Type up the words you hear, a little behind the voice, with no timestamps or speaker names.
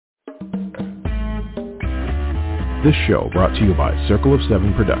This show brought to you by Circle of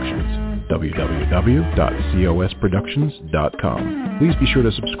Seven Productions, www.cosproductions.com. Please be sure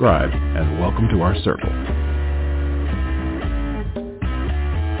to subscribe and welcome to our circle.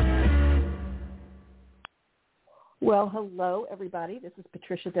 Well, hello, everybody. This is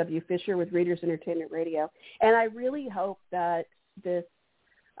Patricia W. Fisher with Readers Entertainment Radio, and I really hope that this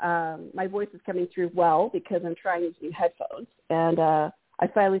my voice is coming through well because I'm trying these new headphones, and I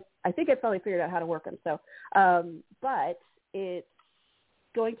think I finally figured out how to work them. So, but it's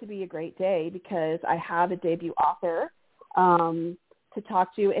going to be a great day because I have a debut author to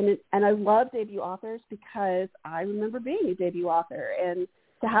talk to, and I love debut authors because I remember being a debut author, and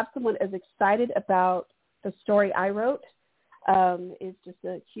to have someone as excited about the story I wrote is just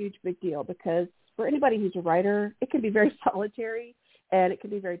a huge, big deal because for anybody who's a writer, it can be very solitary and it can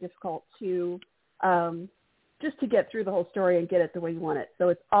be very difficult to just to get through the whole story and get it the way you want it. So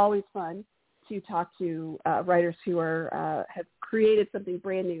it's always fun to talk to writers who are have created something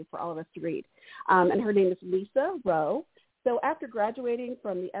brand new for all of us to read. And her name is Lisa Rowe. So after graduating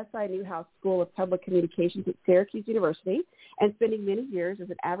from the S.I. Newhouse School of Public Communications at Syracuse University and spending many years as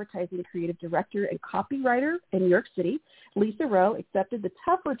an advertising creative director and copywriter in New York City, Lisa Rowe accepted the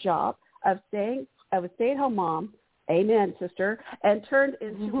tougher job of a stay-at-home mom, amen, sister, and turned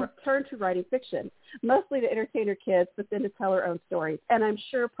to writing fiction, mostly to entertain her kids, but then to tell her own stories. And I'm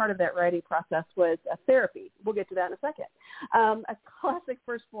sure part of that writing process was therapy. We'll get to that in a second. A classic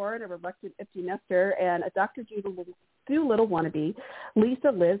firstborn, a reluctant empty nester, and a Dr. Doolittle wannabe, Lisa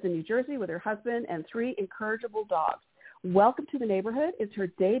lives in New Jersey with her husband and 3 incorrigible dogs. Welcome to the Neighborhood is her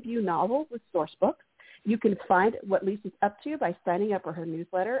debut novel with Sourcebooks. You can find what Lisa's up to by signing up for her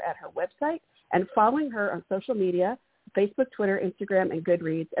newsletter at her website and following her on social media, Facebook, Twitter, Instagram, and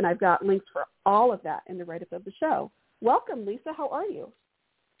Goodreads. And I've got links for all of that in the write-up of the show. Welcome, Lisa. How are you?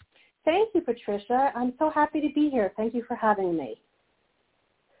 Thank you, Patricia. I'm so happy to be here. Thank you for having me.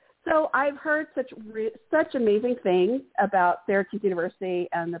 So I've heard such amazing things about Syracuse University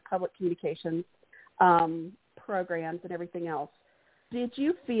and the public communications programs and everything else. Did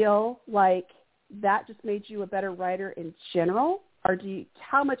you feel like that just made you a better writer in general, or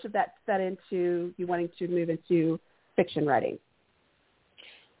how much of that fed into you wanting to move into fiction writing?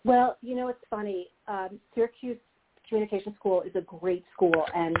 Well, it's funny. Syracuse Communication School is a great school,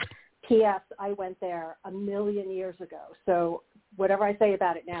 and P.S., I went there a million years ago, so whatever I say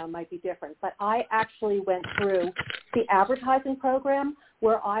about it now might be different. But I actually went through the advertising program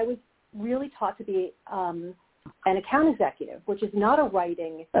where I was really taught to be an account executive, which is not the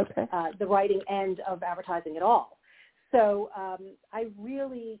writing end of advertising at all. So I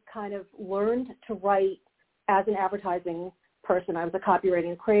really kind of learned to write as an advertising person. I was a copywriting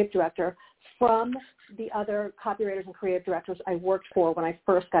and creative director from the other copywriters and creative directors I worked for when I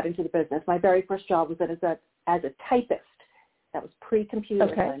first got into the business. My very first job was as a typist. That was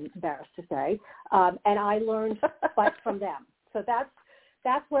pre-computer, I'm embarrassed to say. And I learned from them. So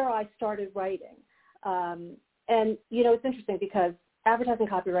that's where I started writing. And, it's interesting because advertising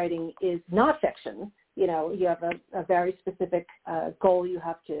copywriting is not fiction. You have a very specific goal you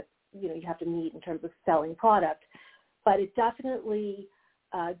have to meet in terms of selling product. But it definitely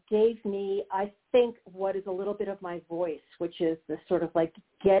gave me, I think, what is a little bit of my voice, which is this sort of like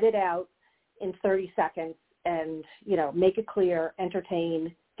get it out in 30 seconds and, make it clear,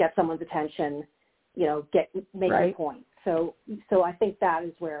 entertain, get someone's attention, make a point. So I think that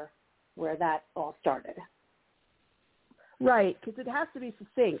is where that all started. Right, because it has to be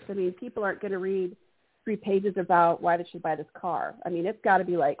succinct. I mean, people aren't going to read 3 pages about why they should buy this car. I mean, it's got to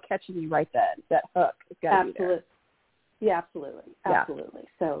be like catching you right then, that hook. It's got to be there. Yeah, absolutely.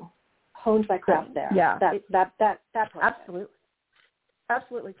 So honed my craft there. Yeah, that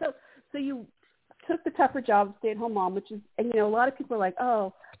absolutely. So you took the tougher job of stay-at-home mom, which is, and a lot of people are like,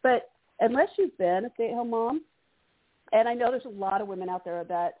 oh, but unless you've been a stay-at-home mom, and I know there's a lot of women out there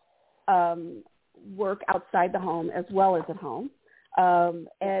that work outside the home as well as at home,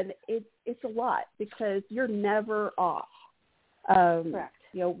 and it's a lot because you're never off. Correct.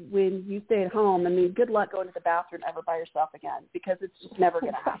 When you stay at home, I mean, good luck going to the bathroom ever by yourself again because it's just never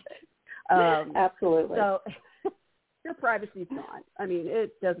going to happen. Absolutely. So your privacy's gone. I mean,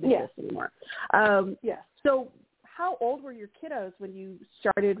 it doesn't exist anymore. Yes. So how old were your kiddos when you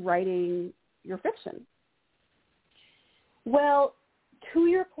started writing your fiction? Well, to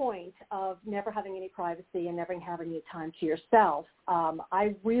your point of never having any privacy and never having any time to yourself,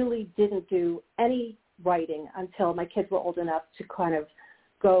 I really didn't do any writing until my kids were old enough to kind of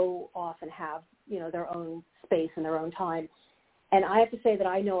go off and have, their own space and their own time. And I have to say that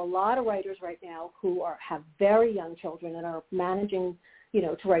I know a lot of writers right now who have very young children and are managing,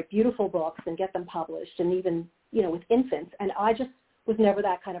 to write beautiful books and get them published and even with infants. And I just was never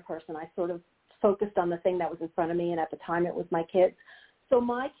that kind of person. I sort of focused on the thing that was in front of me, and at the time it was my kids. So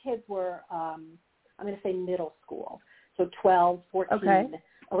my kids were, I'm going to say middle school, so 12, 14, okay,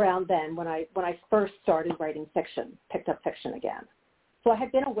 around then when I first started writing fiction, picked up fiction again. So I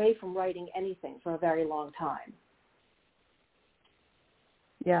had been away from writing anything for a very long time.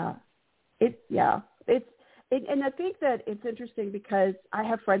 Yeah. And I think that it's interesting because I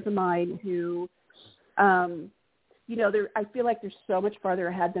have friends of mine who, I feel like they're so much farther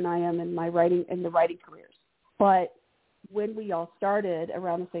ahead than I am in the writing careers. But when we all started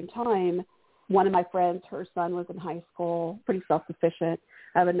around the same time, one of my friends, her son was in high school, pretty self-sufficient.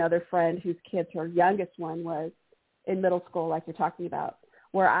 I have another friend whose kids, her youngest one was in middle school, like you're talking about,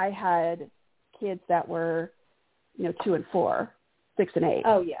 where I had kids that were, 2 and 4, 6 and 8.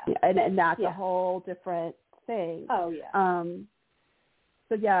 Oh, yeah. And that's a whole different thing. Oh, yeah.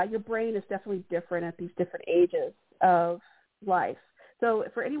 So, yeah, your brain is definitely different at these different ages of life. So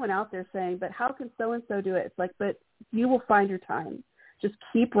for anyone out there saying, but how can so-and-so do it? It's like, but you will find your time. Just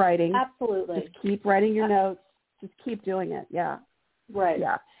keep writing. Absolutely. Just keep writing your notes. Just keep doing it. Yeah. Right.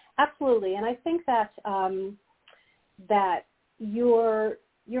 Yeah. Absolutely. And I think that that your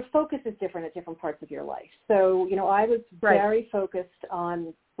focus is different at different parts of your life. So, I was very focused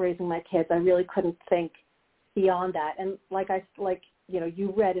on raising my kids. I really couldn't think beyond that. And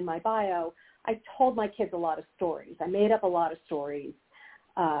you read in my bio, I told my kids a lot of stories. I made up a lot of stories.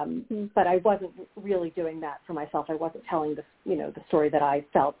 But I wasn't really doing that for myself. I wasn't telling the story that I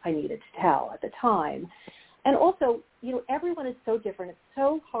felt I needed to tell at the time. And also, everyone is so different. It's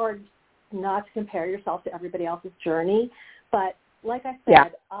so hard not to compare yourself to everybody else's journey. But like I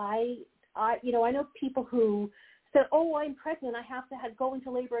said, I know people who said, "Oh, I'm pregnant. I have to go into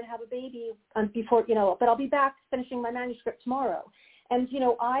labor and have a baby before, but I'll be back finishing my manuscript tomorrow." And,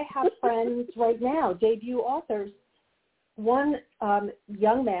 I have friends right now, debut authors. One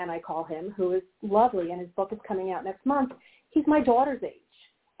young man, I call him, who is lovely, and his book is coming out next month. He's my daughter's age,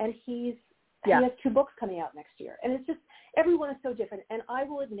 and he has 2 books coming out next year. And it's just, everyone is so different. And I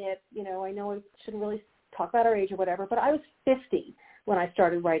will admit, I know I shouldn't really talk about our age or whatever, but I was 50 when I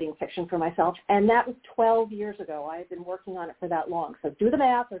started writing fiction for myself, and that was 12 years ago. I had been working on it for that long. So do the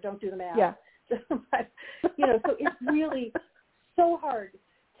math or don't do the math. Yeah. But, so it's really so hard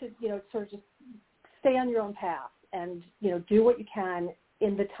to, sort of just stay on your own path and, do what you can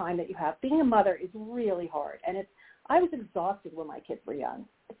in the time that you have. Being a mother is really hard. And I was exhausted when my kids were young,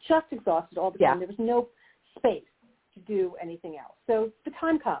 just exhausted all the time. There was no space to do anything else. So the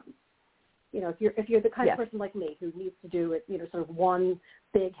time comes, if you're the kind of person like me who needs to do it, sort of one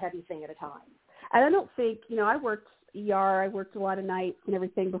big heavy thing at a time. And I don't think, I worked ER, I worked a lot of nights and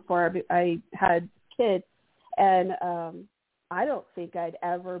everything before I had kids. And I don't think I'd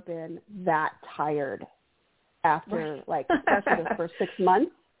ever been that tired after, especially the first 6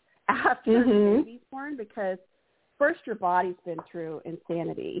 months after the baby's born, because first your body's been through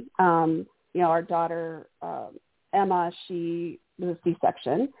insanity. Our daughter, Emma, she was a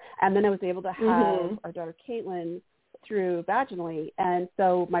C-section, and then I was able to have our daughter, Caitlin, through vaginally. And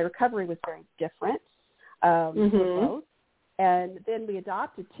so my recovery was very different for both. And then we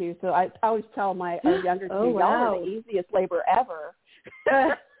adopted 2. So I always tell our younger 2, y'all are the easiest labor ever.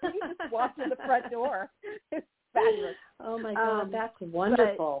 You just walked in the front door. It's fabulous. Oh my God, that's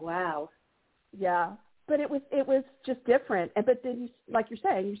wonderful! Wow. Yeah, but it was just different. But then, like you're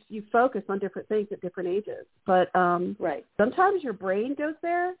saying, you focus on different things at different ages. But sometimes your brain goes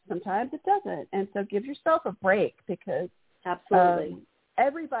there, sometimes it doesn't, and so give yourself a break, because absolutely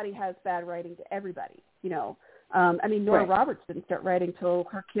everybody has bad writing to everybody. Nora Roberts didn't start writing till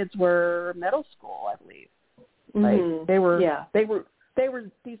her kids were middle school, I believe. Like they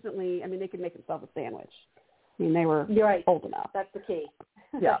were decently. They could make themselves a sandwich. They were old enough. That's the key.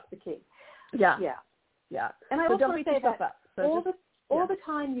 Yeah. That's the key. Yeah. Yeah. Yeah. And I so also don't beat say yourself that up. So all the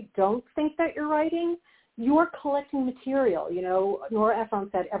time you don't think that you're writing, you're collecting material. Nora Ephron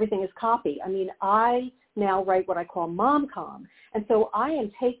said everything is copy. I now write what I call mom-com. And so I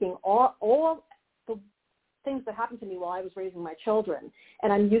am taking all the things that happened to me while I was raising my children,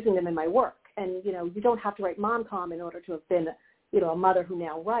 and I'm using them in my work. And, you don't have to write mom-com in order to have been, a mother who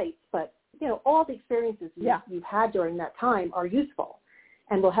now writes, but, all the experiences you've had during that time are useful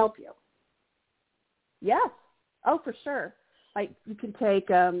and will help you. Yes. Oh, for sure. Like you can take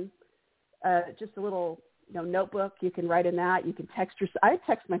just a little, notebook. You can write in that. You can text yourself. I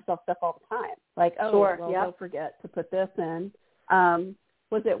text myself stuff all the time. Like, don't forget to put this in.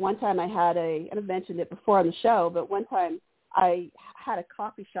 Was it one time I mentioned it before on the show, but one time I had a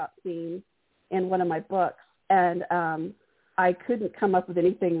coffee shop scene in one of my books, and I couldn't come up with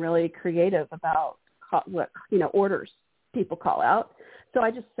anything really creative about orders people call out. So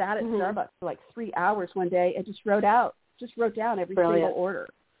I just sat at Starbucks for like 3 hours one day and just wrote down every single order.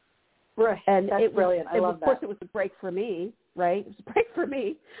 Right. And That's brilliant. I love that. Of course, it was a break for me, right? It was a break for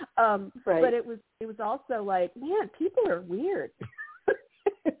me. Right. But it was also like, man, people are weird.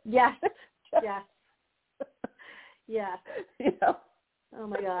 Yes. Yes. Yes. You know? Oh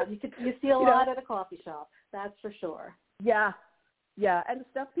my God. You see a lot at a coffee shop. That's for sure. Yeah. Yeah. And the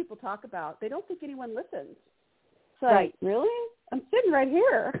stuff people talk about, they don't think anyone listens. It's like, Right. Really? I'm sitting right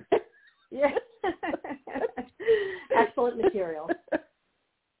here. Yes. Excellent material.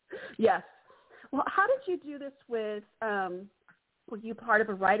 Yes. Well, how did you do this with, were you part of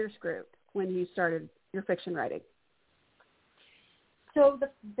a writer's group when you started your fiction writing? So the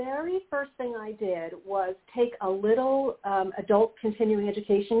very first thing I did was take a little adult continuing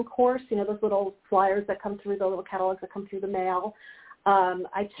education course, those little flyers that come through, the little catalogs that come through the mail.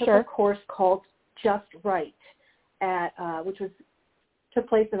 I took a course called Just Write, which took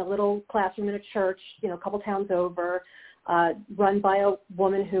place in a little classroom in a church, a couple towns over, run by a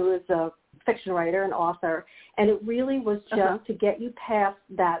woman who is a fiction writer and author. And it really was just to get you past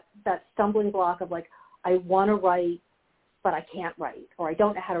that stumbling block of like, I want to write, but I can't write, or I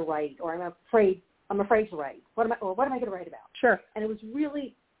don't know how to write, or I'm afraid to write. What am I going to write about? Sure. And it was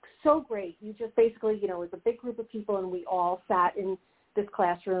really so great. You just basically, it was a big group of people, and we all sat in this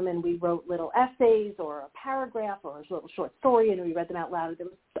classroom, and we wrote little essays or a paragraph or a little short story, and we read them out loud.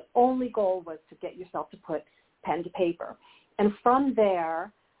 The only goal was to get yourself to put pen to paper. And from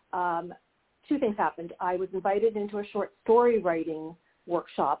there, two things happened. I was invited into a short story writing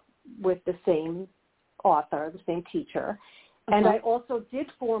workshop with the same author, the same teacher. And I also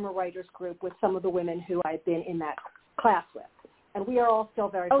did form a writer's group with some of the women who I'd been in that class with. And we are all still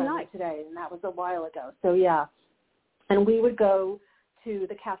very friendly today, and that was a while ago. So, yeah. And we would go to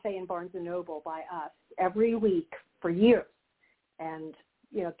the cafe in Barnes & Noble by us every week for years. And,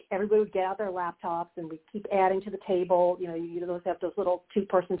 everybody would get out their laptops, and we keep adding to the table. You have those little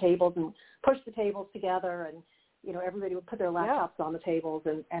two-person tables and push the tables together, and, everybody would put their laptops on the tables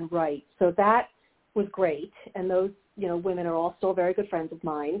and write. So that was great, and those, women are all still very good friends of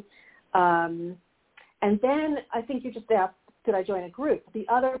mine. And then I think you just asked, did I join a group? The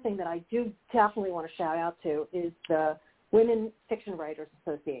other thing that I do definitely want to shout out to is the Women Fiction Writers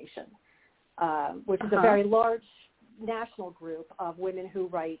Association, which is a very large national group of women who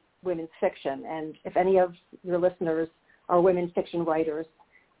write women's fiction. And if any of your listeners are women fiction writers,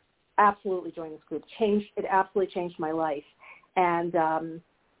 absolutely join this group. It absolutely changed my life. And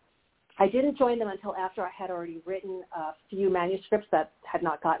I didn't join them until after I had already written a few manuscripts that had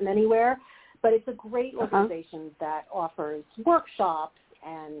not gotten anywhere. But it's a great organization that offers workshops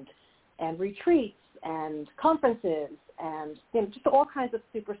and retreats and conferences and just all kinds of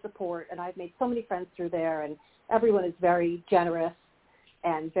super support. And I've made so many friends through there, and everyone is very generous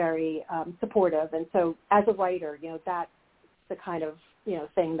and very supportive. And so as a writer, that's the kind of,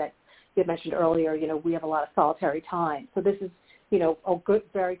 thing that you had mentioned earlier, we have a lot of solitary time. So this is, a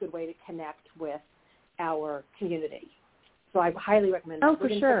very good way to connect with our community. So I highly recommend for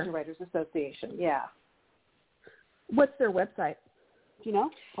sure. Fiction Writers Association. Yeah. What's their website? Do you know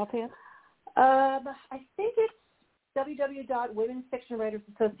offhand? I think it's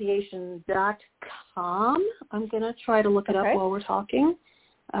www.womenfictionwritersassociation.com. I'm going to try to look it up while we're talking.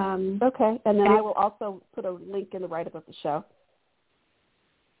 Okay. And then I will also put a link in the write-up of the show.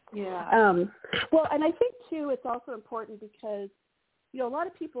 Yeah. Well, and I think, too, it's also important because, a lot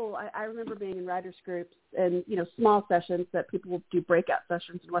of people, I remember being in writers groups and, small sessions that people will do breakout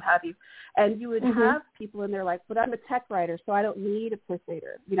sessions and what have you. And you would have people in there like, but I'm a tech writer, so I don't need a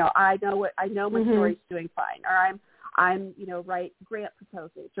persuader. I know my story's doing fine. Or I'm write grant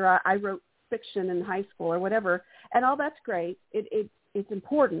proposals, or I wrote fiction in high school or whatever. And all that's great. It's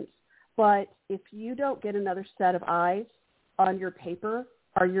important. But if you don't get another set of eyes on your paper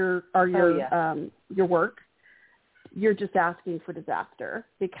or your work, you're just asking for disaster,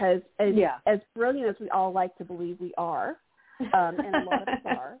 because as brilliant as we all like to believe we are, and a lot of us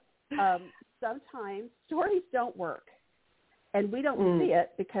are, sometimes stories don't work. And we don't see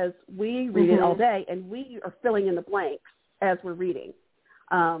it because we read it all day, and we are filling in the blanks as we're reading.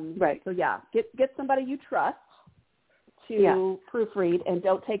 Right. So, get somebody you trust to proofread, and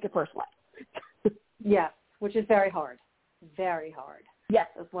don't take it personally. Yes, which is very hard. Very hard. Yes.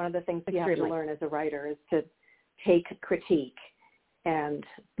 That's one of the things that you have to learn as a writer, is to take critique. And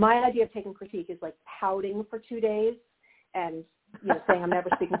my idea of taking critique is like pouting for 2 days and saying I'm never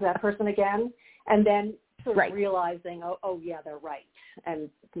speaking to that person again, and then sort of realizing, oh yeah, they're right, and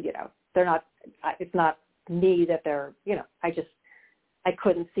they're not. It's not me that they're. I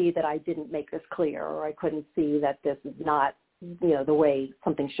couldn't see that I didn't make this clear, or I couldn't see that this is not, the way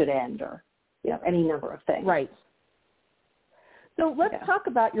something should end, or, any number of things. Right. So let's talk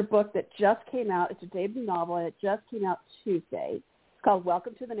about your book that just came out. It's a debut novel, and it just came out Tuesday. It's called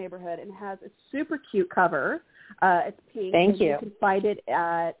Welcome to the Neighborhood, and has a super cute cover. It's pink. Thank you. You can find it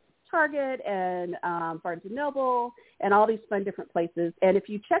at Target and Barnes & Noble and all these fun different places. And if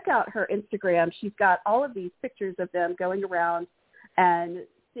you check out her Instagram, she's got all of these pictures of them going around and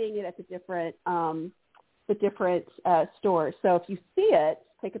seeing it at the different stores. So if you see it,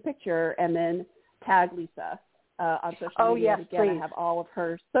 take a picture and then tag Lisa on social media. Yes, again, please. I have all of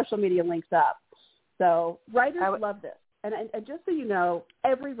her social media links up. So writers love this. And just so you know,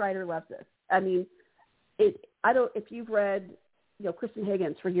 every writer loves this. I mean, if you've read, Kristen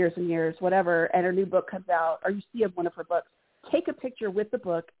Higgins for years and years, whatever, and her new book comes out, or you see one of her books, take a picture with the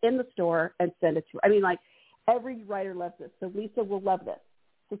book in the store and send it to her. I mean, every writer loves this. So Lisa will love this.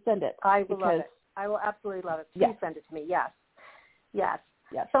 So send it. I will love it. I will absolutely love it. Please send it to me. Yes. Yes.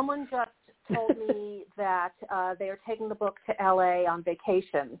 Yes. Someone just told me that they are taking the book to L.A. on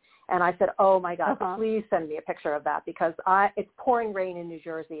vacation, and I said, "Oh my God, please send me a picture of that, because it's pouring rain in New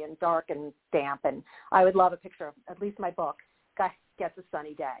Jersey and dark and damp, and I would love a picture of at least my book gets a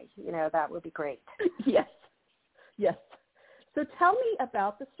sunny day. That would be great." Yes. Yes. So tell me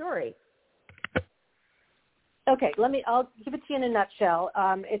about the story. Okay, I'll give it to you in a nutshell.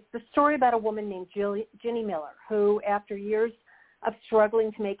 It's the story about a woman named Ginny Miller, who, after years of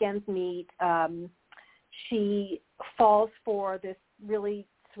struggling to make ends meet, she falls for this really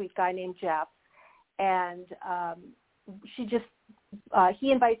sweet guy named Jeff, and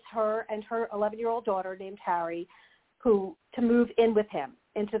he invites her and her 11-year-old daughter named Harry, to move in with him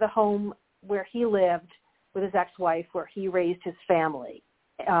into the home where he lived with his ex-wife, where he raised his family,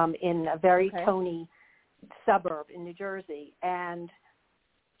 in a very Tony suburb in New Jersey. And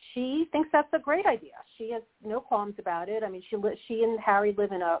she thinks that's a great idea. She has no qualms about it. I mean, she and Harry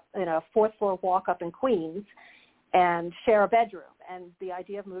live in a fourth floor walk up in Queens and share a bedroom. And the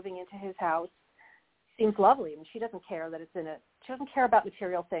idea of moving into his house seems lovely. I mean, she doesn't care that she doesn't care about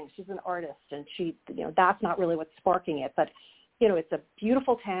material things. She's an artist, and that's not really what's sparking it. But, it's a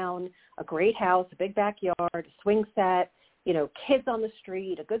beautiful town, a great house, a big backyard, a swing set, kids on the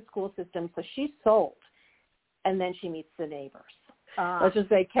street, a good school system. So she's sold. And then she meets the neighbors. Let's just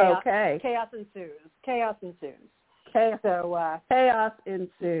say chaos. Okay. Chaos ensues. Chaos ensues. Chaos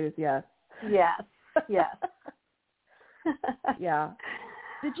ensues. Yes. Yes. Yes. Yeah.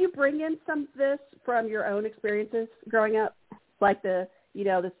 Did you bring in some of this from your own experiences growing up, like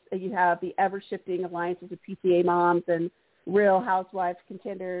you have the ever-shifting alliances of PTA moms and Real Housewives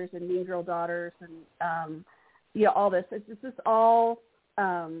contenders and Mean Girl daughters and all this? Is this all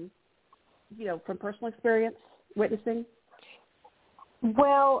from personal experience, witnessing?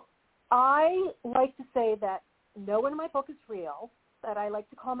 Well, I like to say that no one in my book is real, that I like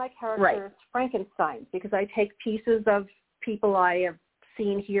to call my characters Frankensteins, because I take pieces of people I have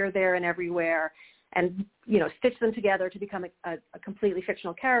seen here, there, and everywhere and, stitch them together to become a completely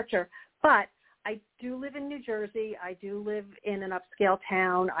fictional character. But I do live in New Jersey. I do live in an upscale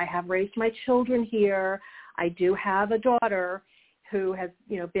town. I have raised my children here. I do have a daughter who has,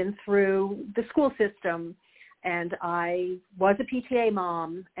 been through the school system, and I was a PTA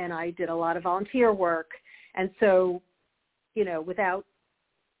mom, and I did a lot of volunteer work. And so, without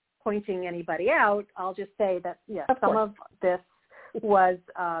pointing anybody out, I'll just say that, some of this was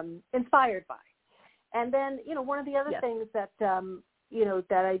inspired by. And then, one of the other things that,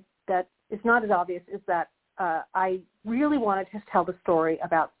 that is not as obvious is that I really wanted to tell the story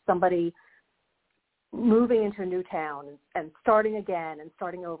about somebody moving into a new town and starting again and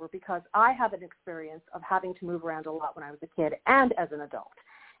starting over, because I have an experience of having to move around a lot when I was a kid and as an adult.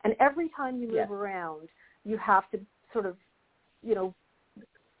 And every time you move around, you have to sort of,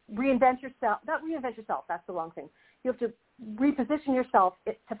 reinvent yourself. Not reinvent yourself, that's the wrong thing. You have to reposition yourself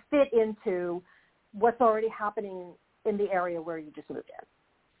to fit into what's already happening in the area where you just moved in.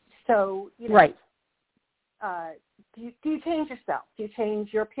 So, do you change yourself? Do you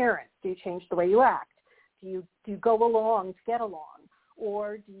change your appearance? Do you change the way you act? Do you go along to get along?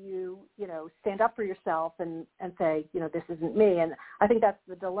 Or do you, stand up for yourself and say, this isn't me? And I think that's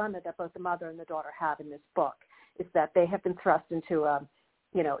the dilemma that both the mother and the daughter have in this book, is that they have been thrust into a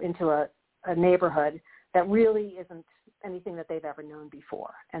neighborhood that really isn't anything that they've ever known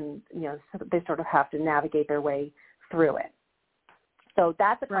before. And, so they sort of have to navigate their way through it. So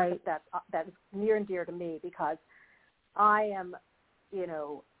that's a concept that is near and dear to me, because I am,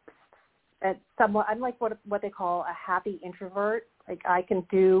 somewhat, I'm like what they call a happy introvert. Like I can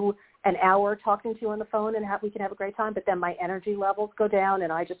do an hour talking to you on the phone and we can have a great time, but then my energy levels go down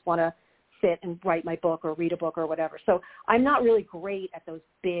and I just want to sit and write my book or read a book or whatever. So I'm not really great at those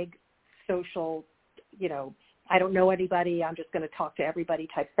big social, I don't know anybody, I'm just going to talk to everybody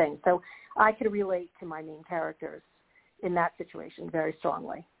type thing. So I could relate to my main characters in that situation very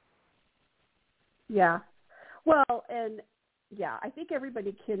strongly. Yeah. Well, and yeah, I think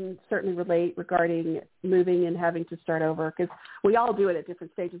everybody can certainly relate regarding moving and having to start over because we all do it at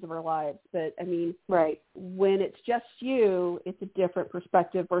different stages of our lives. But, I mean, right. When it's just you, it's a different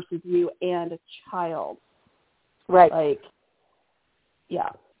perspective versus you and a child. Right. Like, yeah.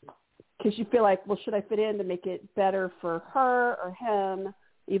 Because you feel like, well, should I fit in to make it better for her or him,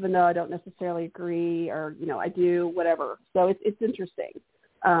 even though I don't necessarily agree or, I do, whatever. So it's interesting,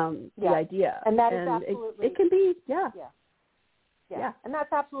 the idea. And that is absolutely. It can be, yeah. Yeah, and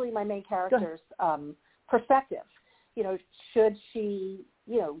that's absolutely my main character's perspective. Should she,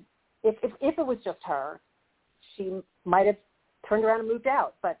 if it was just her, she might have turned around and moved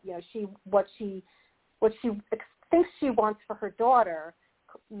out. But what she thinks she wants for her daughter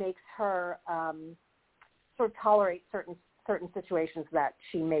makes her sort of tolerate certain situations that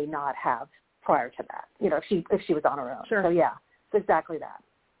she may not have prior to that. If she was on her own. Sure. So yeah, it's exactly that.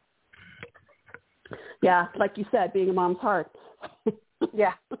 Yeah, like you said, being a mom's hard.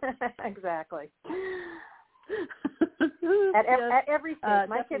 Yeah, exactly. At every stage,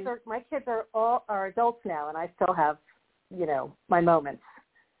 my kids are adults now, and I still have, my moments.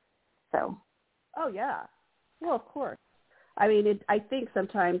 So. Oh yeah, well of course. I mean, I think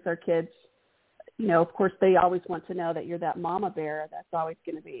sometimes our kids, of course, they always want to know that you're that mama bear that's always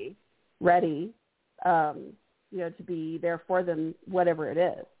going to be ready, to be there for them, whatever it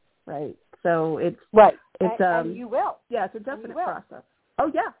is, right? So it's right. And you will. Yeah, it's a definite process.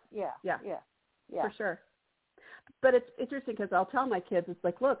 Oh yeah. Yeah. For sure. But it's interesting because I'll tell my kids, it's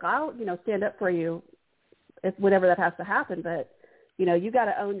like, look, I'll stand up for you whenever that has to happen, but you got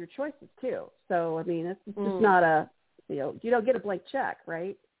to own your choices too. So I mean, it's just not a you don't get a blank check,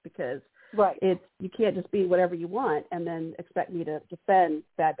 right? Because you can't just be whatever you want and then expect me to defend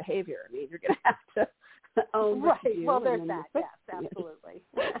bad behavior. I mean, you're going to have to own what you do. Well, there's that. Yes, absolutely.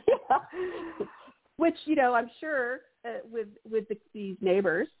 Yeah. Which, I'm sure with these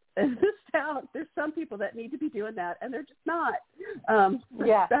neighbors in this town, there's some people that need to be doing that, and they're just not.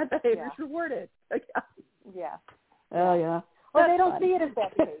 Bad behavior is rewarded. Yeah. Oh, yeah. Well, they don't see it as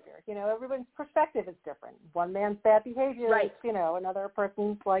bad behavior. Everyone's perspective is different. One man's bad behavior is, another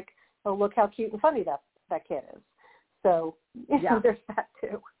person's like, oh, look how cute and funny that kid is. So, there's that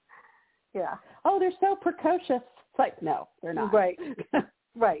too. Yeah. Oh, they're so precocious. It's like, no, they're not. Right.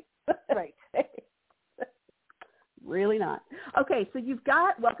 Right. Really not. Okay, so you've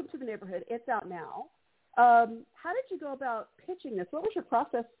got Welcome to the Neighborhood. It's out now. How did you go about pitching this? What was your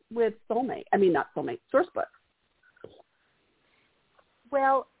process with Soulmate? I mean, not Soulmate, Sourcebooks.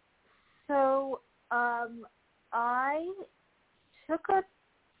 Well, so I took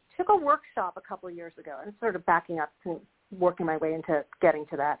a workshop a couple of years ago, and sort of backing up to working my way into getting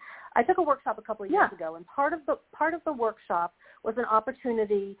to that. I took a workshop a couple of years ago, and part of the workshop was an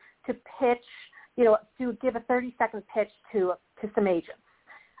opportunity to pitch, to give a 30-second pitch to some agents.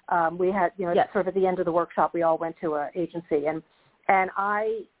 We had, sort of at the end of the workshop, we all went to an agency, and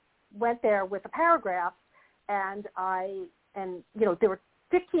I went there with a paragraph, and there were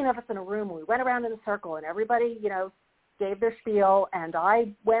 15 of us in a room, and we went around in a circle, and everybody, gave their spiel, and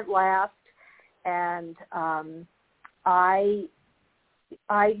I went last, and I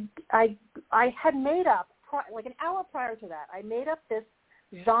had made up, like an hour prior to that, I made up this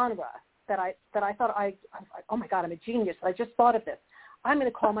genre that I thought I was like, oh my God, I'm a genius. I just thought of this. I'm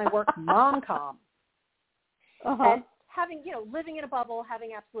going to call my work Mom-Com. And having, living in a bubble,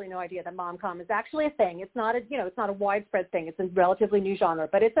 having absolutely no idea that Mom-Com is actually a thing. It's not a widespread thing. It's a relatively new genre,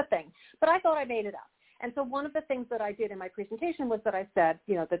 but it's a thing. But I thought I made it up. And so one of the things that I did in my presentation was that I said,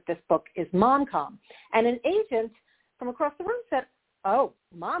 that this book is Mom-Com. And an agent from across the room said, oh,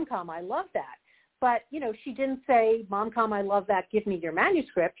 Mom-Com, I love that. But, she didn't say, Mom-Com, I love that, give me your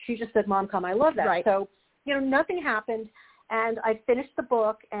manuscript. She just said, Mom-Com, I love that. Right. So, nothing happened. And I finished the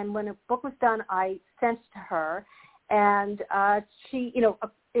book. And when the book was done, I sent it to her. And she,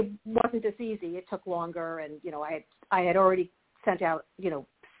 it wasn't as easy. It took longer. And, I had already sent out,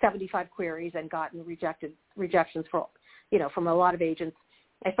 75 queries and gotten rejections from a lot of agents.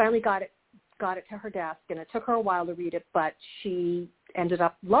 I finally got it to her desk, and it took her a while to read it, but she ended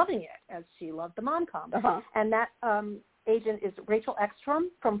up loving it as she loved the Mom-Com. And that agent is Rachel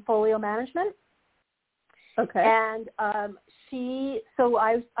Ekstrom from Folio Management. Okay. And I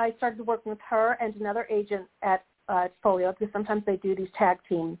started working with her and another agent at Folio, because sometimes they do these tag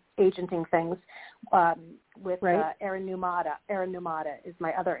team agenting things with Erin Numata. Erin Numata is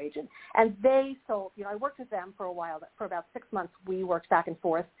my other agent. And they sold, I worked with them for a while. For about 6 months, we worked back and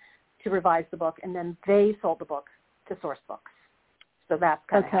forth to revise the book, and then they sold the book to Source Books. So that's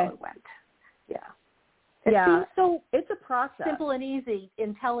kind of how it went. Yeah. It seems so it's a process. Simple and easy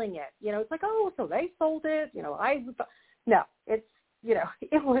in telling it. It's like, oh, so they sold it. No, it's,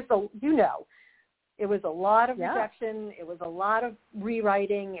 it was it was a lot of rejection. It was a lot of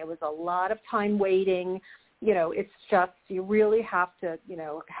rewriting. It was a lot of time waiting. It's just, you really have to,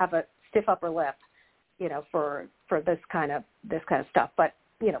 have a stiff upper lip, for this kind of stuff. But,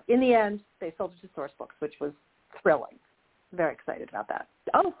 in the end, they sold it to Source Books, which was thrilling. Very excited about that.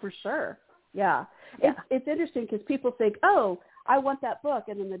 Oh, for sure. Yeah. It's interesting because people think, oh, I want that book.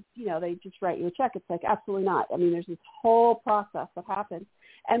 And then, they just write you a check. It's like, absolutely not. I mean, there's this whole process that happens.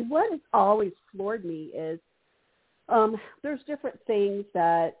 And what has always floored me is there's different things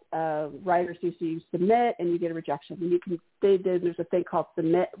that writers do. So you submit and you get a rejection. And there's a thing called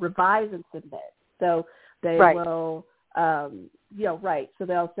submit, revise, and submit. So they will, so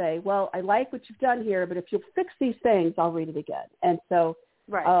they'll say, well, I like what you've done here, but if you'll fix these things, I'll read it again. And so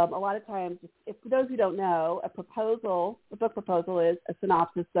a lot of times, if for those who don't know, a book proposal is a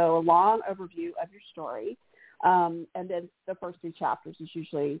synopsis, so a long overview of your story. And then the first 3 chapters is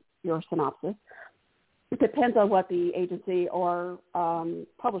usually your synopsis. It depends on what the agency or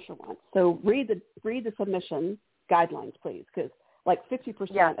publisher wants. So read the submission guidelines, please, because like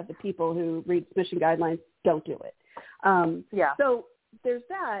 50% of the people who read submission guidelines don't do it. So there's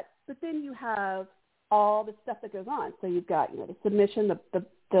that, but then you have all the stuff that goes on. So you've got, the submission,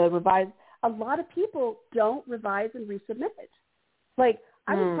 the revise. A lot of people don't revise and resubmit it. Like,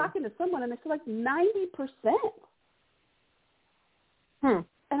 I was talking to someone, and they said like 90%. And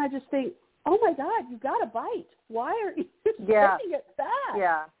I just think, oh my God, you got a bite. Why are you taking it back?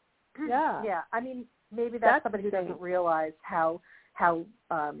 Yeah. I mean, maybe that's somebody who doesn't realize how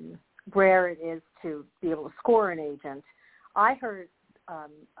rare it is to be able to score an agent. I heard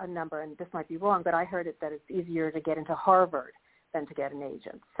a number, and this might be wrong, but I heard it that it's easier to get into Harvard than to get an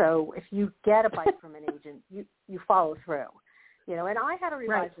agent. So if you get a bite from an agent, you follow through. And I had to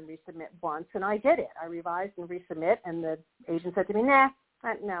revise and resubmit once, and I did it. I revised and resubmit, and the agent said to me, no,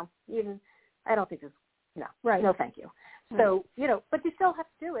 I don't think this, no, thank you. So, but you still have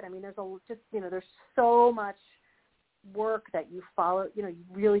to do it. I mean, there's so much work that you follow, you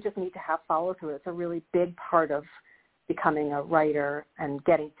really just need to have follow through. It's a really big part of becoming a writer and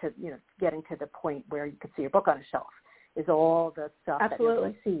getting to the point where you can see your book on a shelf is all the stuff that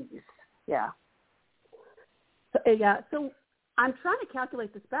nobody sees. Yeah. So I'm trying to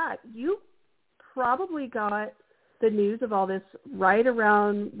calculate this back. You probably got the news of all this right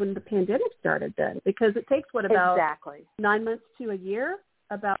around when the pandemic started then, because it takes about 9 months to a year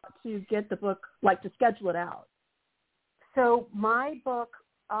to get the book, like to schedule it out. So my book,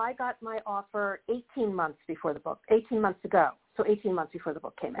 I got my offer 18 months before the book, 18 months ago. So 18 months before the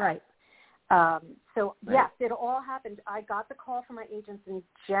book came out. Yes, it all happened. I got the call from my agents in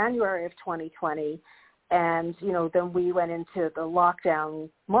January of 2020. And, then we went into the lockdown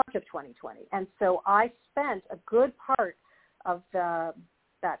March of 2020. And so I spent a good part of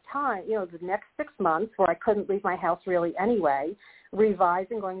that time, the next 6 months where I couldn't leave my house really anyway,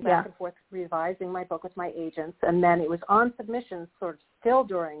 going back and forth, revising my book with my agents. And then it was on submission sort of still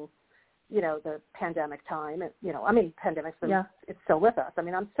during, the pandemic time. Pandemic's it's still with us. I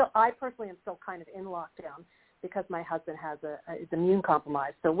mean, I personally am still kind of in lockdown because my husband is immune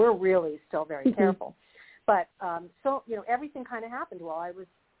compromised. So we're really still very careful. But everything kind of happened while I was,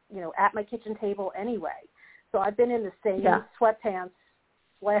 at my kitchen table anyway. So I've been in the same sweatpants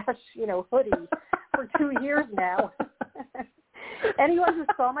 / hoodie for 2 years now. Anyone who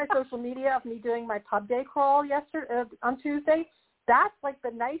saw my social media of me doing my pub day crawl on Tuesday, that's like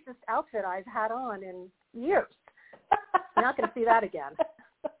the nicest outfit I've had on in years. You're not going to see that again.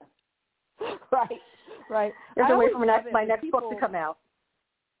 Right. There's a way for my next book to come out.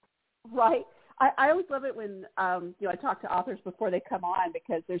 Right. I always love it when I talk to authors before they come on,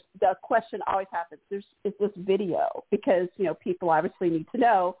 because there's the question always happens. Is this video? Because people obviously need to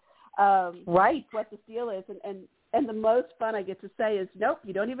know what this deal is, and the most fun I get to say is, nope,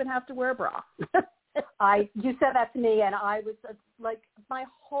 you don't even have to wear a bra. You said that to me, and I was like, my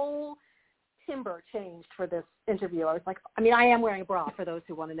whole timber changed for this interview. I was like, I am wearing a bra for those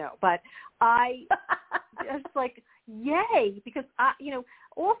who want to know, but I was like, yay, because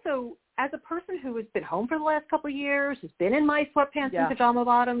also as a person who has been home for the last couple of years, who's been in my sweatpants and pajama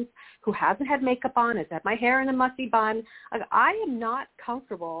bottoms, who hasn't had makeup on, has had my hair in a mussy bun, I am not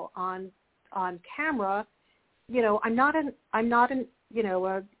comfortable on camera, I'm not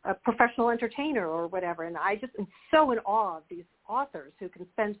a professional entertainer or whatever, and I just am so in awe of these authors who can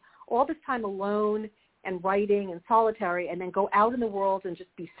spend all this time alone and writing and solitary, and then go out in the world and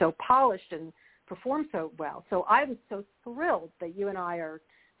just be so polished and perform so well. So I was so thrilled that you and I are,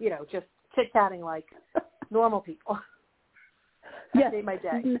 just chit-chatting like normal people. Yeah, made my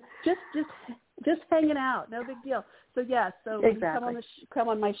day. Just hanging out, no big deal. So so exactly. When you come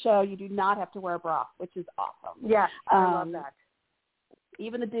on my show, you do not have to wear a bra, which is awesome. Yeah, I love that.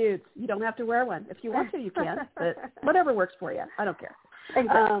 Even the dudes, you don't have to wear one. If you want to, you can, but whatever works for you, I don't care.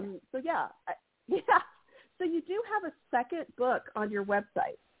 Exactly. So you do have a second book on your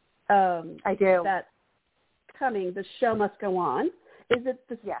website. I do. That's coming. The Show Must Go On. Is it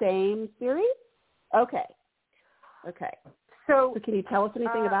the same series? Okay. So can you tell us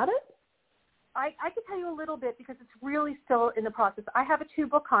anything about it? I can tell you a little bit because it's really still in the process. I have a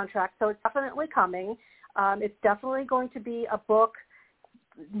 2-book contract, so it's definitely coming. It's definitely going to be a book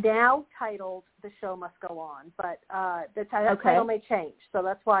now titled The Show Must Go On, but the title may change. So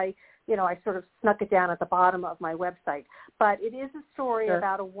that's why, I sort of snuck it down at the bottom of my website. But it is a story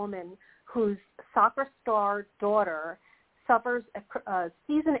about a woman whose soccer star daughter suffers a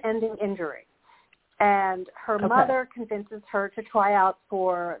season-ending injury. And her mother convinces her to try out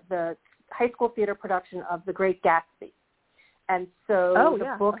for the high school theater production of The Great Gatsby. And so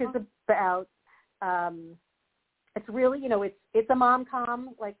the book is about, it's really, it's a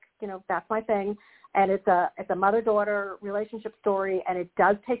mom-com, that's my thing. And it's a mother-daughter relationship story, and it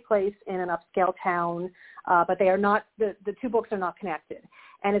does take place in an upscale town, but they are not, the 2 books are not connected.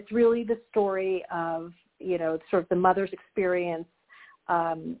 And it's really the story of, sort of the mother's experience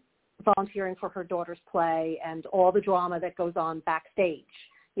volunteering for her daughter's play and all the drama that goes on backstage,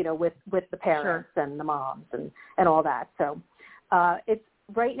 with the parents and the moms and all that. So it's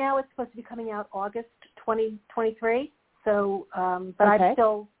right now it's supposed to be coming out August 2023. So, but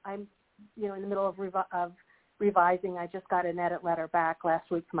I'm in the middle of revising. I just got an edit letter back last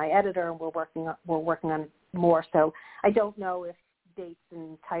week from my editor, and we're working on more. So I don't know if dates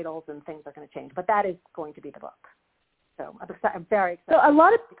and titles and things are going to change, but that is going to be the book. So I'm very excited. So a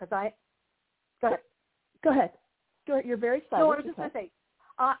lot of because Go ahead. You're very excited. No, I was just going to say,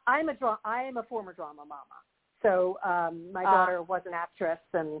 I am a former drama mama. So my daughter was an actress,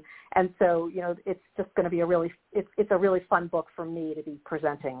 and so it's just going to be it's a really fun book for me to be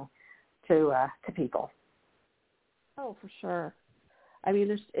presenting to people. Oh, for sure. I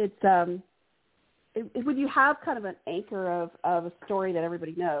mean, when you have kind of an anchor of a story that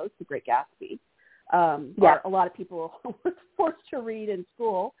everybody knows, The Great Gatsby. Or a lot of people were forced to read in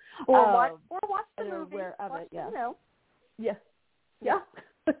school, or watch the movie. Yeah.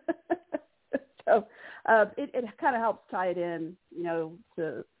 So it kind of helps tie it in,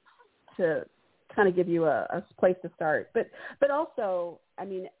 to kind of give you a place to start. But also, I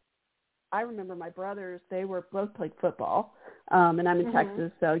mean, I remember my brothers; they were both played football, and I'm in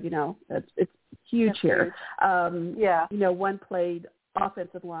Texas, so it's huge here. One played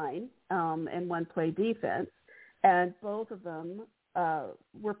offensive line, and one played defense, and both of them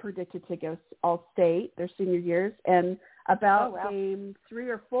were predicted to go all state their senior years, and about game 3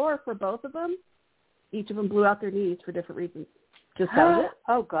 or 4 for both of them, each of them blew out their knees for different reasons. Just that was it.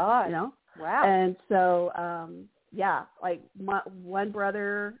 Oh God. Wow. And so one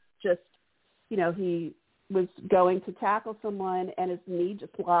brother just he was going to tackle someone and his knee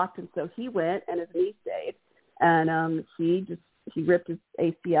just locked, and so he went and his knee stayed, and he ripped his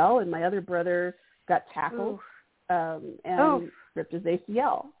ACL, and my other brother got tackled and ripped his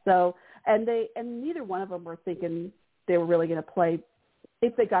ACL. So, and neither one of them were thinking they were really going to play.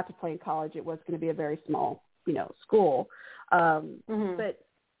 If they got to play in college, it was going to be a very small, school. But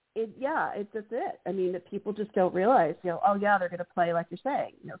it's just it. I mean, that people just don't realize, they're going to play, like you're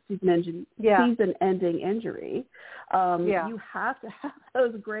saying, season-ending injury. You have to have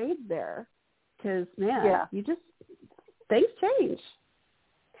those grades there because, things change.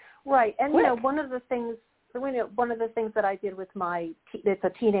 Right. And, one of the things that I did with it's a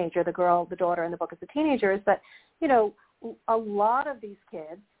teenager, the daughter in the book is a teenager, is that, a lot of these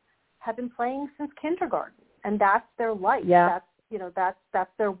kids have been playing since kindergarten, and that's their life. Yeah.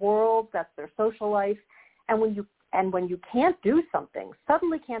 That's their world, that's their social life. And when you suddenly can't do something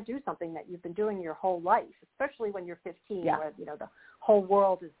that you've been doing your whole life, especially when you're 15, where, the whole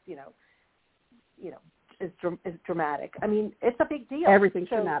world is, is dramatic. I mean, it's a big deal. Everything's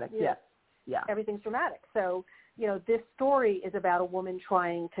dramatic. Yes. Yeah. Everything's dramatic. So, this story is about a woman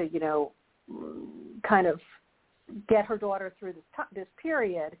trying to, kind of get her daughter through this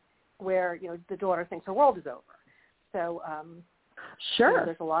period where, the daughter thinks her world is over. So,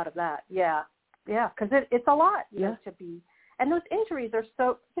 there's a lot of that. Yeah. Yeah, because it's a lot, you know, Yeah. to be, and those injuries are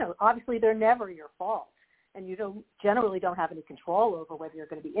so, you know, obviously they're never your fault, and you generally don't have any control over whether you're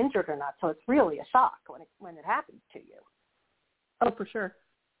going to be injured or not. So it's really a shock when it happens to you. Oh, for sure.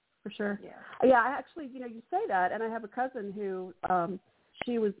 For sure. Yeah. Yeah, I actually, you know, you say that, and I have a cousin who,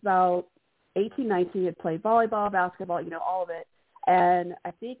 she was about 18, 19, had played volleyball, basketball, you know, all of it. And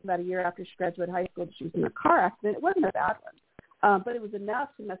I think about a year after she graduated high school, she was in a car accident. It wasn't a bad one, but it was enough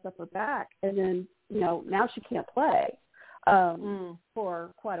to mess up her back. And then, you know, now she can't play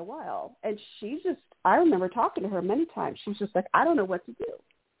for quite a while. And I remember talking to her many times. She was just like, I don't know what to do,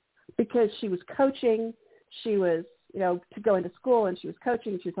 because she was coaching. She was, you know, to go into school, and she was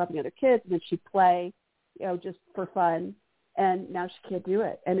coaching. She was helping other kids, and then she'd play, you know, just for fun. And now she can't do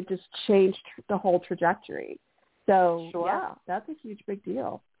it. And it just changed the whole trajectory. So, Sure. yeah, that's a huge, big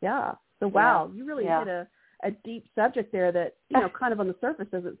deal. Yeah. So, wow, you really hit a deep subject there that, you know, kind of on the surface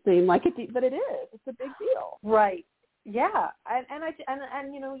doesn't seem like a deep, but it is. It's a big deal. Right. Yeah.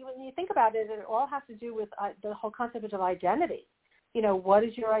 And you know, when you think about it, it all has to do with the whole concept of identity. You know, what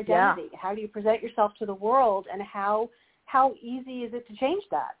is your identity? Yeah. How do you present yourself to the world, and how easy is it to change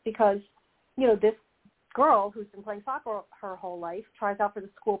that? Because, you know, this girl who's been playing soccer her whole life tries out for the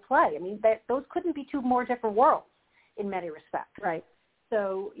school play. I mean, those couldn't be two more different worlds in many respects. Right.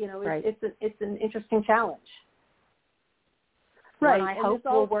 So, you know, it's an interesting challenge. Right. And I hope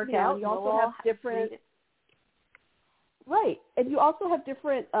will work out. You also have different. Right. And you also have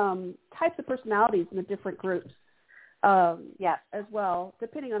different types of personalities in the different groups. Yes. As well,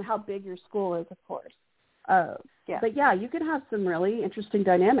 depending on how big your school is, of course. Yeah. But yeah, you can have some really interesting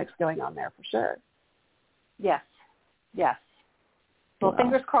dynamics going on there for sure. Yes. Yes. Well,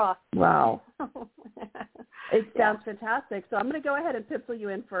 fingers crossed. Wow. It sounds fantastic. So I'm going to go ahead and pencil you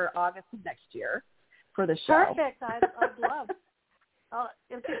in for August of next year for the show. Perfect. I'd love.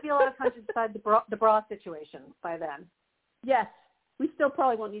 It'll take me a lot of time to decide the bra situation by then. Yes. We still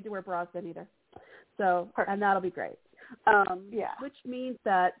probably won't need to wear bras then either. So, and that'll be great. Which means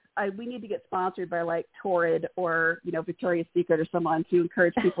that we need to get sponsored by like Torrid or, you know, Victoria's Secret or someone to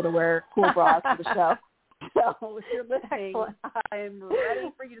encourage people to wear cool bras for the show. So if you're listening, I'm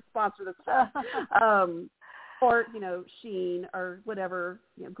ready for you to sponsor this show. Or, you know, Sheen or whatever,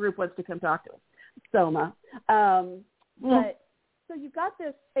 you know, group wants to come talk to us. Soma. But so you've got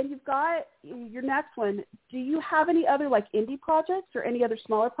this, and you've got your next one. Do you have any other like indie projects or any other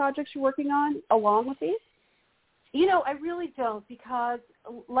smaller projects you're working on along with these? You know, I really don't, because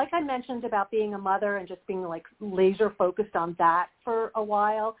like I mentioned about being a mother and just being like laser focused on that for a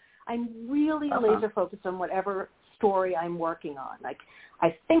while, I'm really laser focused on whatever story I'm working on. Like,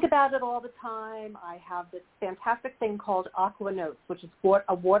 I think about it all the time. I have this fantastic thing called Aqua Notes, which is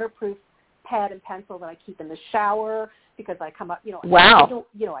a waterproof pad and pencil that I keep in the shower because I come up, you know, wow.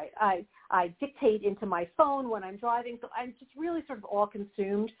 I dictate into my phone when I'm driving. So I'm just really sort of all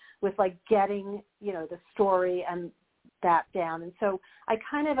consumed with like getting, you know, the story and that down. And so I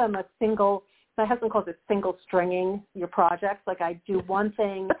kind of am my husband calls it single stringing your projects. Like I do one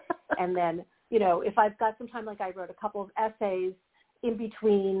thing and then, you know, if I've got some time, like I wrote a couple of essays in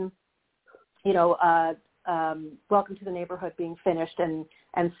between, you know, Welcome to the Neighborhood being finished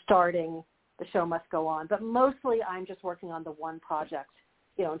and starting The Show Must Go On. But mostly I'm just working on the one project,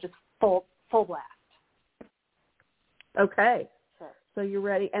 you know, just full blast. Okay. So you're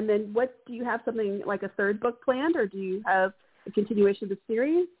ready. And then what, do you have something like a third book planned, or do you have a continuation of the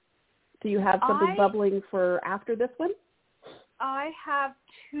series? Do you have something bubbling for after this one? I have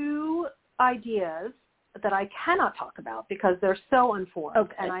two ideas that I cannot talk about because they're so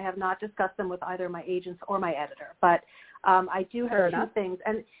unformed, and I have not discussed them with either my agents or my editor. But I do have two things,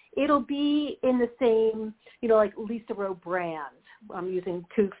 and it'll be in the same, you know, like Lisa Rowe brand. I'm using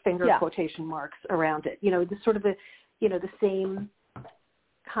two finger quotation marks around it. You know, the sort of the same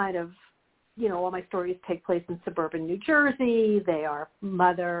kind of, you know, all my stories take place in suburban New Jersey. They are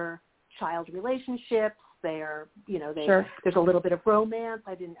mother-child relationships. They are, you know, there's a little bit of romance.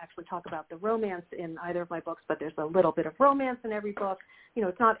 I didn't actually talk about the romance in either of my books, but there's a little bit of romance in every book. You know,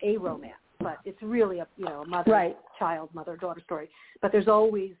 it's not a romance, but it's really a, you know, a mother-child, mother-daughter story. But there's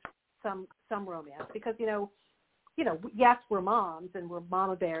always some romance because, you know, yes, we're moms and we're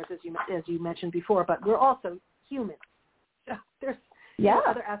mama bears, as you mentioned before, but we're also humans. So there's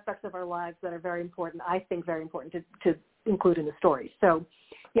other aspects of our lives that are very important, I think very important to include in the story. So,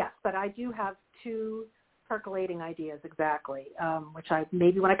 yes, but I do have two percolating ideas exactly, which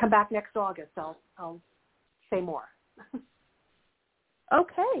maybe when I come back next August, I'll say more.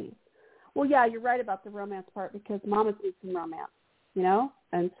 Okay. Well, yeah, you're right about the romance part because mamas need some romance, you know?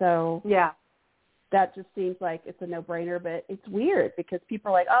 And so that just seems like it's a no-brainer, but it's weird because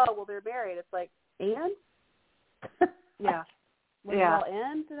people are like, oh, well, they're married. It's like, and? Yeah. Will it all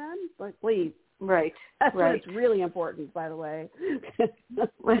end to them? Like, please. Right. That's right. when it's really important, by the way.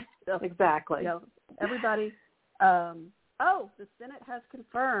 So, exactly. You know, everybody. The Senate has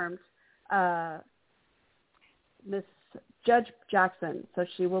confirmed Miss Judge Jackson, so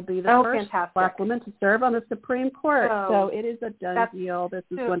she will be the first fantastic. Black woman to serve on the Supreme Court. Oh, so it is a done deal. This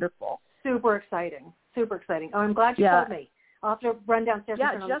is wonderful. Super exciting. Super exciting. Oh, I'm glad you told me. I'll have to run downstairs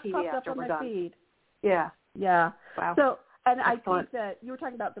and turn on the TV just popped up on my feed. Yeah. Yeah. Wow. So, and excellent. I think that you were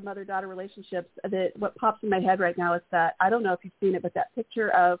talking about the mother-daughter relationships. That what pops in my head right now is that, I don't know if you've seen it, but that picture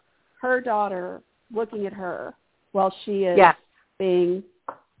of her daughter looking at her while she is being,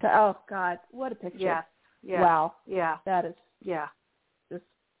 oh, God, what a picture. Yes. Yeah. Wow. Yeah. That is just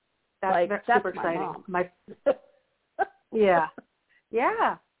that's super exciting. Yeah.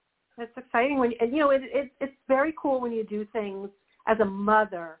 Yeah. It's exciting when it's very cool when you do things as a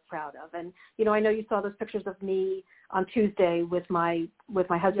mother proud of. And I know you saw those pictures of me on Tuesday with my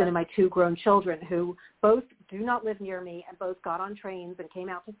husband and my 2 grown children who both do not live near me and both got on trains and came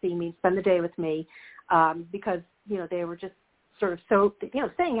out to see me, spend the day with me, because they were just sort of so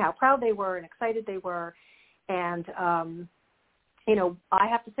saying how proud they were and excited they were. And I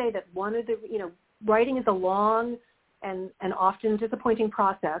have to say that one of the writing is a long and often disappointing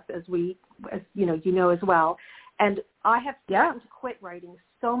process, as as well. And I have threatened to quit writing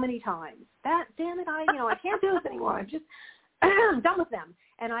so many times. Damn it, I can't do this anymore. I'm just done with them.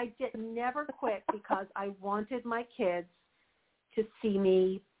 And I never quit because I wanted my kids to see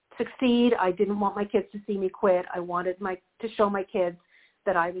me succeed. I didn't want my kids to see me quit. I wanted to show my kids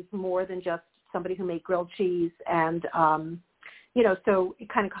that I was more than just somebody who made grilled cheese. And, so it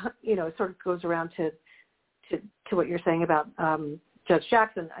kind of, sort of goes around to what you're saying about Judge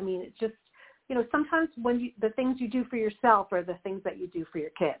Jackson. I mean, it's just, sometimes when the things you do for yourself are the things that you do for your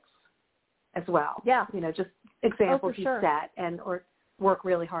kids as well. Yeah. Just examples you sure. set or work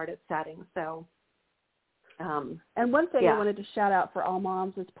really hard at setting. So, and one thing I wanted to shout out for all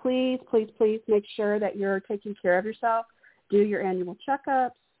moms is please, please, please make sure that you're taking care of yourself. Do your annual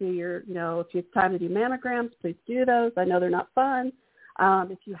checkups. Do your, if it's time to do mammograms, please do those. I know they're not fun.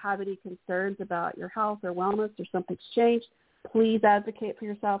 If you have any concerns about your health or wellness or something's changed, please advocate for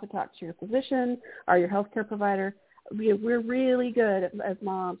yourself and talk to your physician or your healthcare provider. We're really good as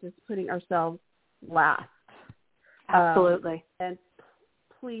moms at putting ourselves last. Absolutely. And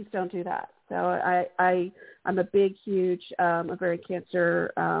please don't do that. So I'm a big, huge ovarian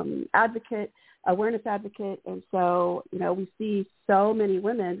cancer advocate, awareness advocate. And so, we see so many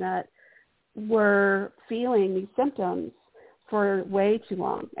women that were feeling these symptoms for way too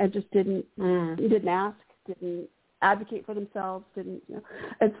long and just didn't ask, didn't advocate for themselves, and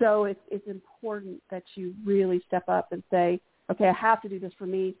so it's important that you really step up and say, okay, I have to do this for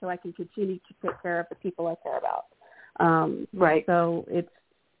me so I can continue to take care of the people I care about. Right. So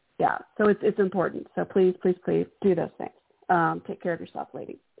it's important. So please, please, please do those things. Take care of yourself,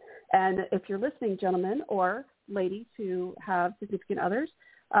 ladies. And if you're listening, gentlemen or ladies who have significant others,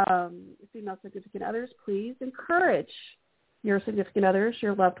 female significant others, please encourage your significant others,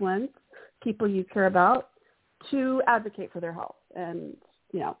 your loved ones, people you care about, to advocate for their health and,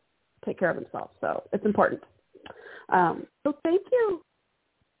 take care of themselves. So it's important. So thank you,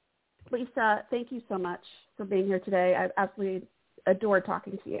 Lisa. Thank you so much for being here today. I've absolutely adored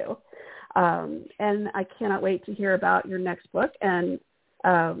talking to you. And I cannot wait to hear about your next book. And,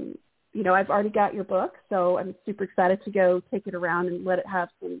 I've already got your book, so I'm super excited to go take it around and let it have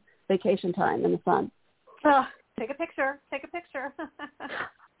some vacation time in the sun. Take a picture.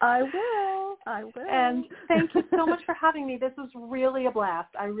 I will. And thank you so much for having me. This was really a blast.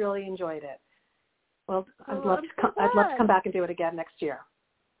 I really enjoyed it. Well, I'd love to come back and do it again next year.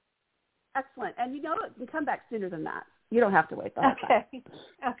 Excellent. And you can come back sooner than that. You don't have to wait the whole time.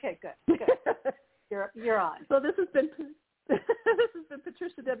 Okay, good. You're on. So this has been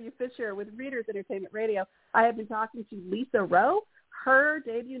Patricia W. Fisher with Readers Entertainment Radio. I have been talking to Lisa Rowe. Her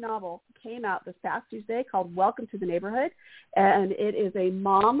debut novel came out this past Tuesday called Welcome to the Neighborhood, and it is a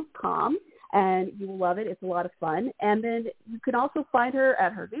mom-com, and you will love it. It's a lot of fun. And then you can also find her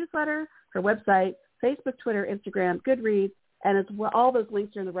at her newsletter, her website, Facebook, Twitter, Instagram, Goodreads, and as well, all those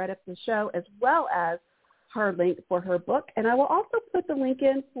links are in the write-up to the show, as well as her link for her book. And I will also put the link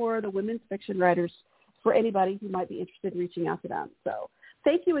in for the women's fiction writers for anybody who might be interested in reaching out to them. So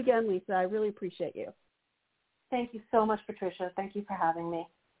thank you again, Lisa. I really appreciate you. Thank you so much, Patricia. Thank you for having me.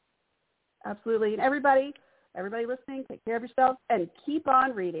 Absolutely. And everybody listening, take care of yourself and keep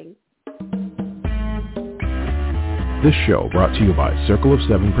on reading. This show brought to you by Circle of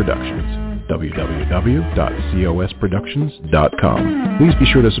Seven Productions. www.cosproductions.com. Please be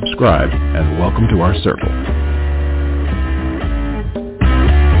sure to subscribe and welcome to our circle.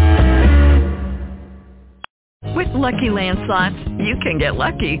 With Lucky Land Slots, you can get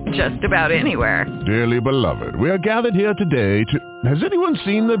lucky just about anywhere. Dearly beloved, we are gathered here today to... Has anyone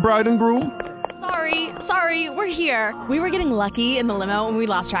seen the bride and groom? Sorry, we're here. We were getting lucky in the limo and we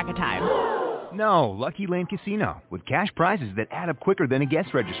lost track of time. No, Lucky Land Casino, with cash prizes that add up quicker than a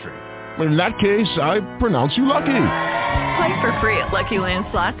guest registry. In that case, I pronounce you lucky. Play for free at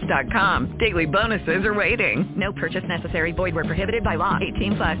LuckyLandSlots.com. Daily bonuses are waiting. No purchase necessary. Void where prohibited by law.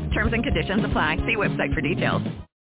 18+. Terms and conditions apply. See website for details.